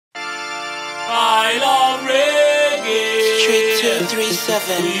I love reggae. Street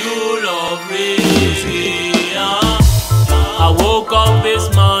 237. You love reggae. I woke up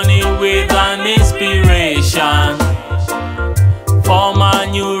this morning with an inspiration for my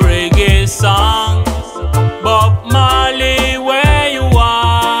new reggae song. Bob Marley, where you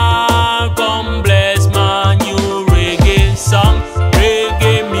are, come bless my new reggae song.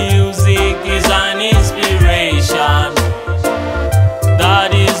 Reggae music is an inspiration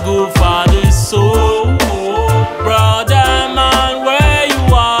that is good for the soul. Brother man, where you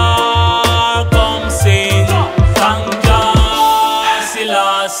are, come sing. Thank God,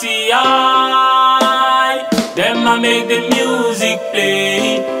 Selassie, them I make the music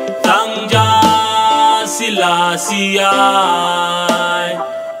play. Thank God, Selassie,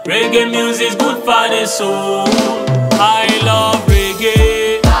 reggae music is good for the soul. I love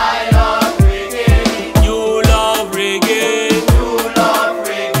reggae. I love reggae. You love reggae. You love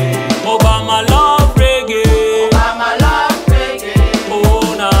reggae. Obama love reggae. Obama love reggae.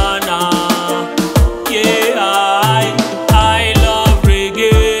 Oh na na, yeah, I love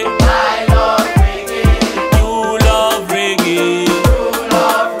reggae. I love reggae. You love reggae. You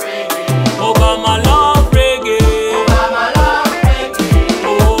love reggae. Obama love reggae. Obama love reggae.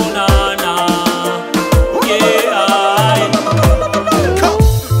 Oh na na, yeah,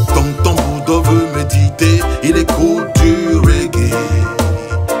 Tonton Boudor veut méditer, il écoute du reggae.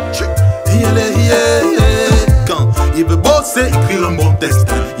 Quand il veut bosser, écrire un bon texte,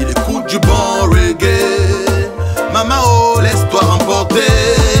 il écoute du bon reggae. Maman, oh, laisse-toi remporter.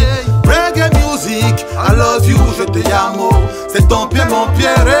 Reggae music, I love you, je te amo. C'est ton pied, mon pied,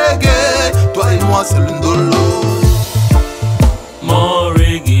 reggae. Toi et moi, c'est l'un de l'autre. more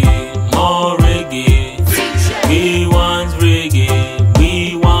reggae, more reggae. We want reggae,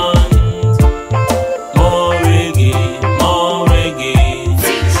 we want more reggae, more reggae.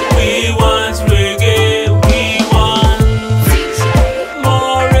 We want reggae, we want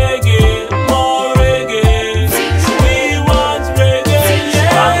more reggae, more reggae. We want reggae,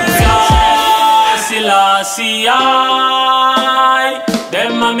 yeah. Selassie,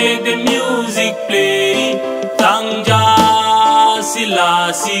 them I make the music play. Thank Jah,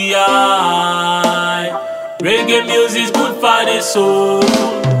 Selassie, reggae music is good for the soul.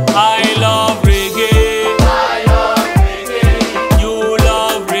 I love